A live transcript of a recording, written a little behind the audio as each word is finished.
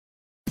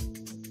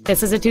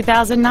This is a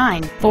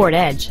 2009 Ford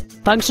Edge,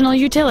 functional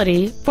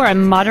utility for a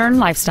modern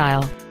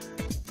lifestyle.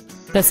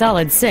 The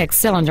solid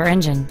 6-cylinder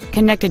engine,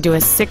 connected to a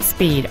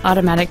 6-speed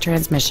automatic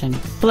transmission,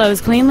 flows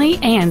cleanly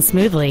and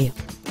smoothly.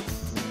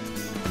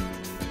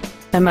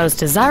 The most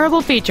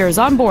desirable features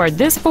on board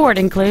this Ford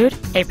include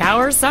a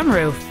power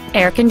sunroof,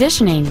 air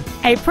conditioning,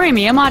 a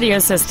premium audio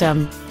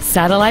system,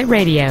 satellite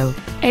radio,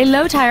 a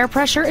low tire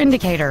pressure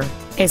indicator,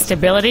 a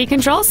stability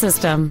control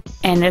system,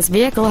 and this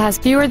vehicle has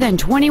fewer than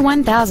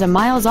 21,000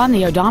 miles on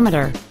the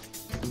odometer.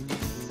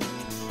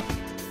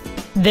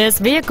 This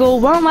vehicle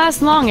won't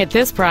last long at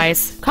this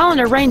price. Call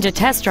and arrange a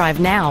test drive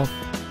now.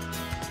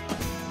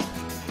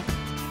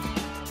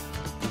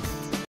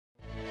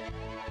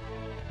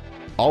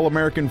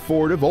 All-American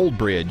Ford of Old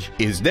Bridge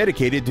is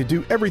dedicated to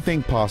do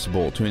everything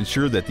possible to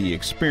ensure that the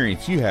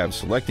experience you have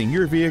selecting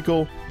your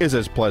vehicle is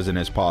as pleasant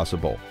as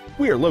possible.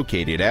 We are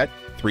located at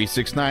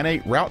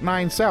 3698 Route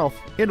 9 South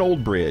in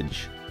Old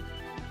Bridge.